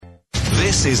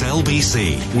This is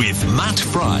LBC with Matt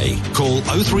Frei. Call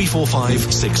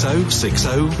 0345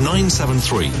 6060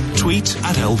 973. Tweet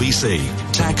at LBC.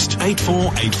 Text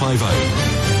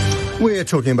 84850. We're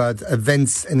talking about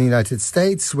events in the United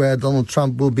States where Donald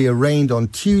Trump will be arraigned on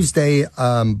Tuesday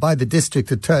by the District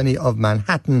Attorney of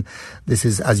Manhattan. This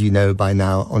is, as you know by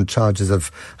now, on charges of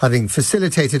having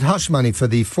facilitated hush money for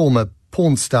the former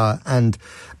porn star and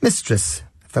mistress,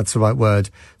 if that's the right word,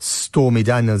 Stormy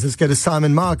Daniels. Let's go to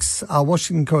Simon Marks, our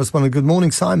Washington correspondent. Good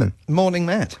morning, Simon. Morning,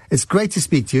 Matt. It's great to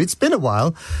speak to you. It's been a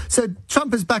while. So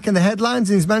Trump is back in the headlines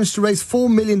and he's managed to raise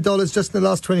 $4 million just in the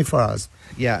last 24 hours.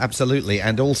 Yeah, absolutely.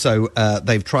 And also,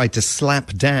 they've tried to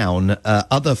slap down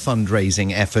other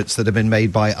fundraising efforts that have been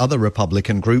made by other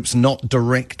Republican groups not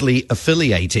directly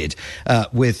affiliated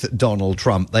with Donald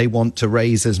Trump. They want to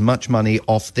raise as much money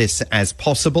off this as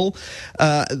possible.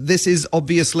 This is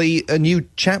obviously a new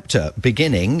chapter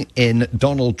beginning in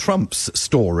Donald Trump's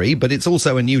story, but it's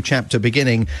also a new chapter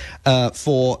beginning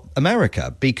for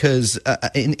America because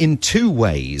in two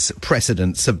ways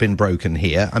precedents have been broken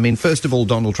here. I mean, first of all,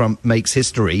 Donald Trump makes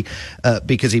history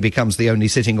because he becomes the only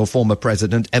sitting or former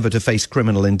president ever to face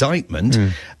criminal indictment.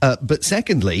 But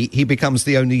secondly, he becomes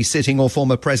the only sitting or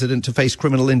former president to face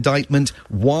criminal indictment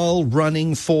while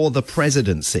running for the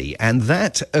presidency. And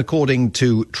that, according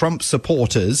to Trump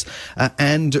supporters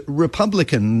and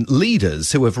Republican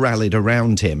leaders who have rallied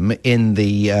around him in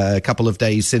the couple of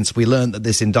days since we learned that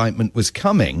this indictment was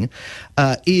coming,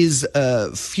 is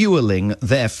fueling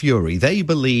their fury. They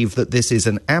believe that this is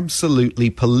an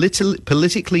absolutely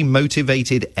politically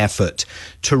motivated effort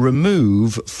to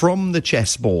remove from the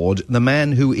chessboard the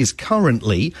man who is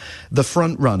currently the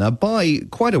front runner by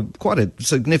quite a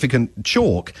significant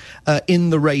chalk in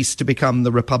the race to become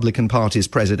the Republican Party's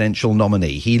presidential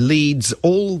nominee. He leads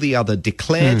all the other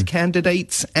declared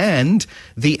candidates and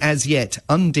the as yet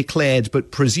undeclared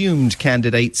but presumed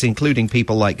candidates, including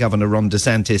people like Governor Ron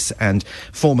DeSantis and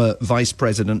former Vice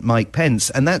President Mike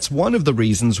Pence. And that's one of the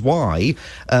reasons why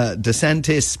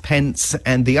DeSantis, Pence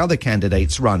and the other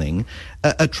candidates running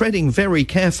are treading very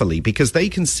carefully because they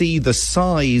can see the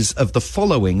size of the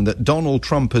following that Donald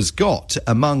Trump has got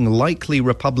among likely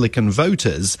Republican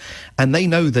voters, and they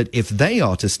know that if they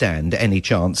are to stand any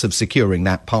chance of securing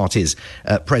that party's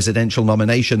presidential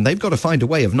nomination, they've got to find a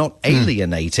way of not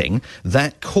alienating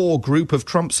that core group of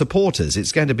Trump supporters.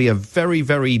 It's going to be a very,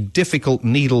 very difficult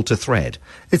needle to thread.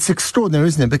 It's extraordinary,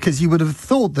 isn't it? Because you would have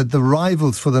thought that the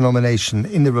rivals for the nomination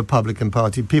in the Republican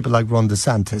Party, people like Ron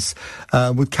DeSantis,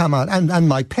 would come out, and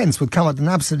Mike Pence would come out and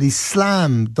absolutely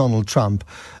slam Donald Trump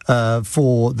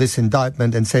for this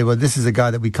indictment and say, well, this is a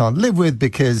guy that we can't live with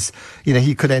because, you know,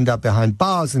 he could end up behind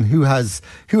bars and who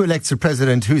elects a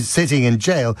president who's sitting in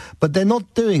jail. But they're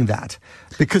not doing that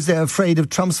because they're afraid of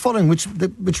Trump's following,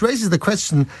 which raises the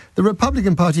question, the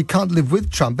Republican Party can't live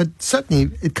with Trump, but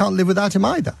certainly it can't live without him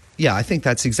either. Yeah, I think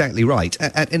that's exactly right.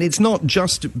 And it's not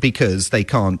just because they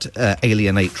can't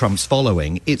alienate Trump's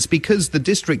following. It's because the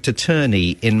district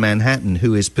attorney in Manhattan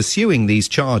who is pursuing these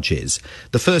charges,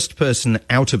 the first person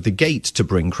out of the gate to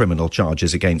bring criminal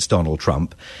charges against Donald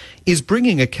Trump, is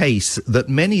bringing a case that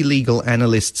many legal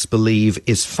analysts believe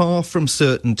is far from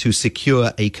certain to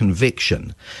secure a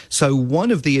conviction. So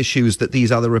one of the issues that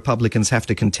these other Republicans have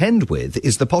to contend with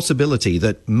is the possibility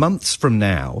that months from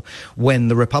now, when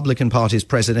the Republican Party's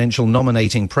presidential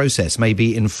nominating process may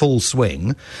be in full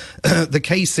swing, the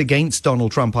case against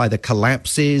Donald Trump either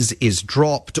collapses, is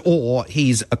dropped, or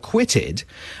he's acquitted.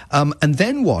 And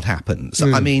then what happens?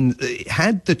 I mean,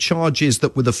 had the charges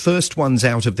that were the first ones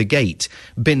out of the gate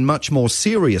been much more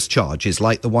serious charges,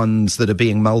 like the ones that are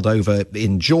being mulled over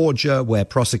in Georgia, where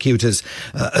prosecutors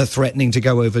are threatening to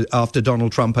go over after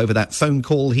Donald Trump over that phone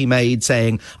call he made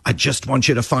saying, I just want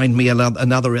you to find me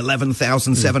another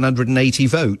 11,780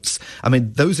 votes. I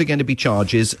mean, those are going to be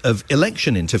charges of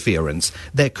election interference.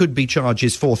 There could be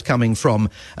charges forthcoming from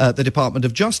the Department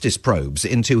of Justice probes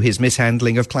into his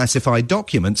mishandling of classified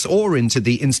documents or into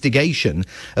the instigation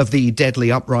of the deadly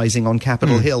uprising on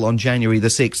Capitol Hill on January the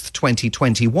 6th,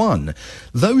 2021.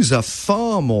 Those are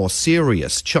far more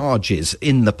serious charges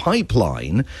in the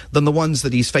pipeline than the ones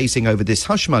that he's facing over this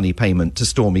hush money payment to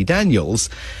Stormy Daniels.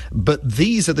 But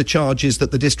these are the charges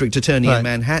that the district attorney in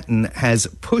Manhattan has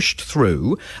pushed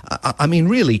through. I mean,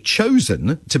 really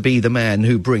chosen to be the man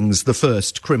who brings the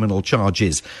first criminal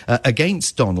charges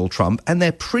against Donald Trump, and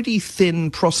they're pretty thin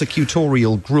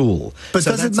prosecutorial gruel. But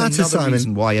does it matter, Simon? Simon?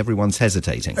 Reason why everyone's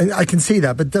hesitating. I can see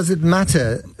that, but does it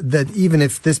matter that even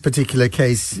if this particular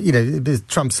case if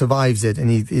Trump survives it and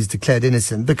he is declared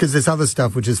innocent, because there's other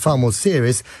stuff which is far more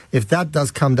serious. If that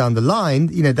does come down the line,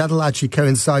 that'll actually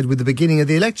coincide with the beginning of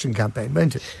the election campaign,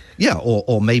 won't it? Yeah,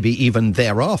 or maybe even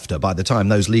thereafter, by the time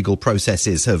those legal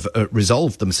processes have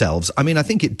resolved themselves. I mean, I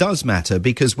think it does matter,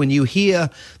 because when you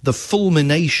hear the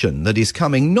fulmination that is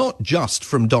coming not just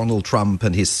from Donald Trump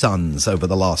and his sons over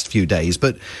the last few days,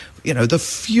 but the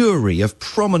fury of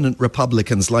prominent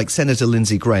Republicans like Senator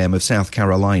Lindsey Graham of South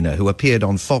Carolina, who appeared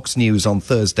on Fox News on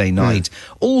Thursday night,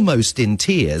 almost in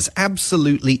tears,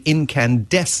 absolutely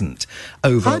incandescent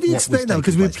over How do you explain that?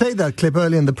 Because we played that clip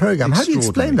earlier in the programme. How do you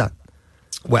explain that?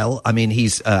 Well, I mean,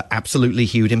 he's absolutely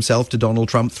hewed himself to Donald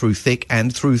Trump through thick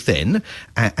and through thin.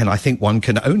 And I think one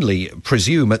can only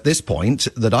presume at this point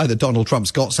that either Donald Trump's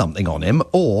got something on him,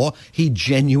 or he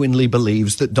genuinely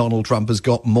believes that Donald Trump has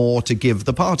got more to give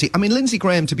the party. I mean, Lindsey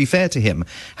Graham, to be fair to him,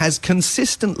 has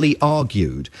consistently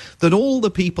argued that all the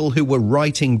people who were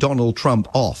writing Donald Trump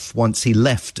off once he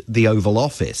left the Oval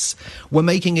Office were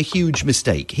making a huge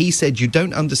mistake. He said, you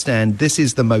don't understand, this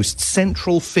is the most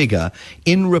central figure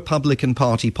in Republican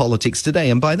Party politics today.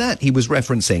 And by that, he was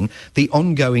referencing the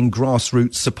ongoing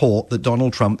grassroots support that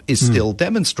Donald Trump is still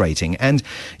demonstrating. And,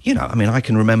 I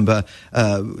can remember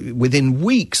within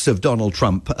weeks of Donald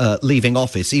Trump leaving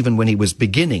office, even when he was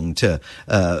beginning to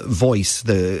voice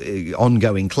the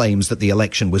ongoing claims that the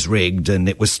election was rigged and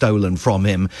it was stolen from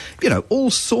him,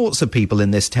 all sorts of people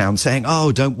in this town saying,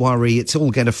 oh, don't worry, it's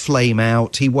all going to flame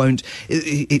out. He won't,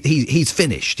 he's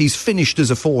finished. He's finished as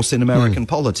a force in American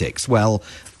politics. Well,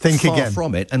 Think far again.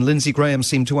 from it, and Lindsey Graham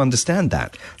seemed to understand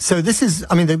that. So this is,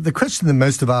 the question that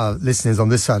most of our listeners on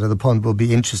this side of the pond will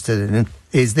be interested in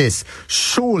is this.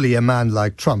 Surely a man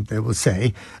like Trump, they will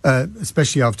say,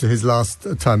 especially after his last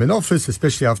time in office,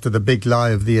 especially after the big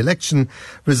lie of the election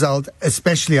result,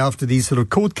 especially after these sort of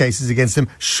court cases against him,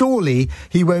 surely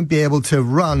he won't be able to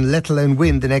run, let alone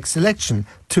win the next election.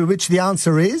 To which the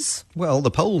answer is? Well, the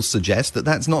polls suggest that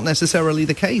that's not necessarily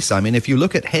the case. I mean, if you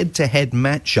look at head-to-head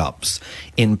matchups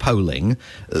in polling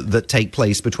that take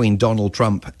place between Donald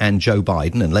Trump and Joe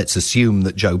Biden, and let's assume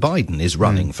that Joe Biden is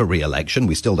running for re-election,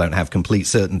 we still don't have complete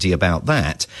certainty about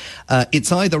that,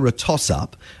 it's either a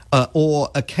toss-up or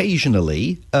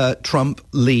occasionally Trump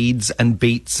leads and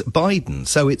beats Biden.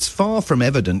 So it's far from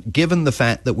evident, given the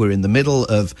fact that we're in the middle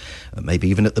of, maybe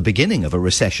even at the beginning of a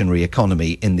recessionary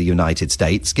economy in the United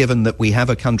States, given that we have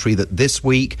a country that this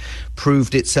week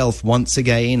proved itself once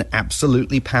again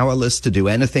absolutely powerless to do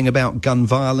anything about gun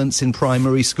violence in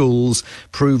primary schools,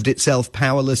 proved itself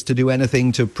powerless to do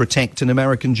anything to protect an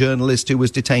American journalist who was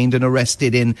detained and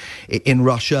arrested in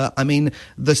Russia. I mean,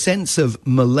 the sense of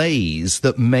malaise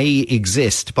that may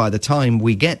exist by the time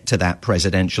we get to that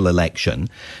presidential election,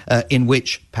 in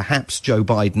which perhaps Joe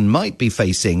Biden might be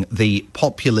facing the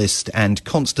populist and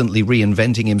constantly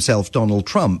reinventing himself Donald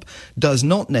Trump, does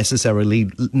not necessarily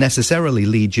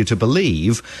lead you to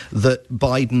believe that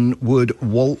Biden would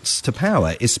waltz to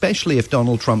power, especially if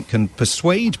Donald Trump can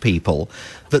persuade people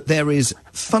that there is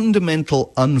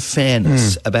fundamental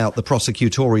unfairness about the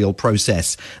prosecutorial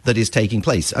process that is taking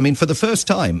place. I mean, for the first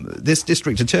time, this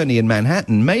district attorney in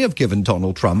Manhattan may have given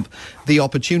Donald Trump the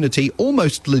opportunity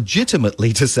almost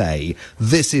legitimately to say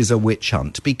this is a witch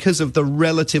hunt because of the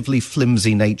relatively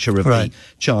flimsy nature of the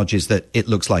charges that it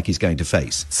looks like he's going to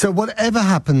face. So whatever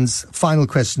happens, final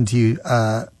question to you,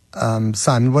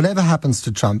 Simon, whatever happens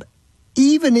to Trump,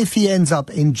 even if he ends up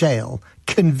in jail,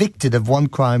 convicted of one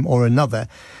crime or another,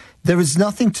 there is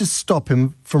nothing to stop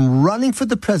him from running for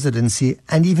the presidency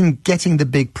and even getting the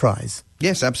big prize.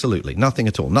 Yes, absolutely. Nothing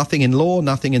at all. Nothing in law,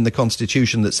 nothing in the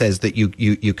Constitution that says that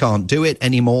you can't do it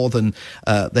any more than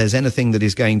there's anything that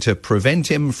is going to prevent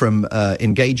him from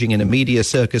engaging in a media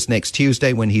circus next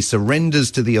Tuesday when he surrenders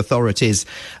to the authorities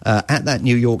at that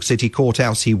New York City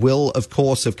courthouse. He will, of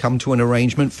course, have come to an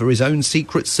arrangement for his own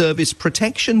Secret Service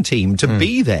protection team to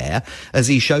be there as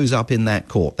he shows up in that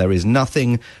court. There is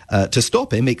nothing to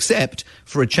stop him except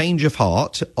for a change of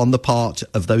heart on the part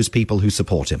of those people who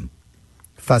support him.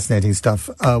 Fascinating stuff.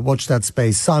 Watch that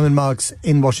space. Simon Marks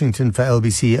in Washington for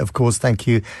LBC, of course. Thank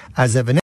you as ever.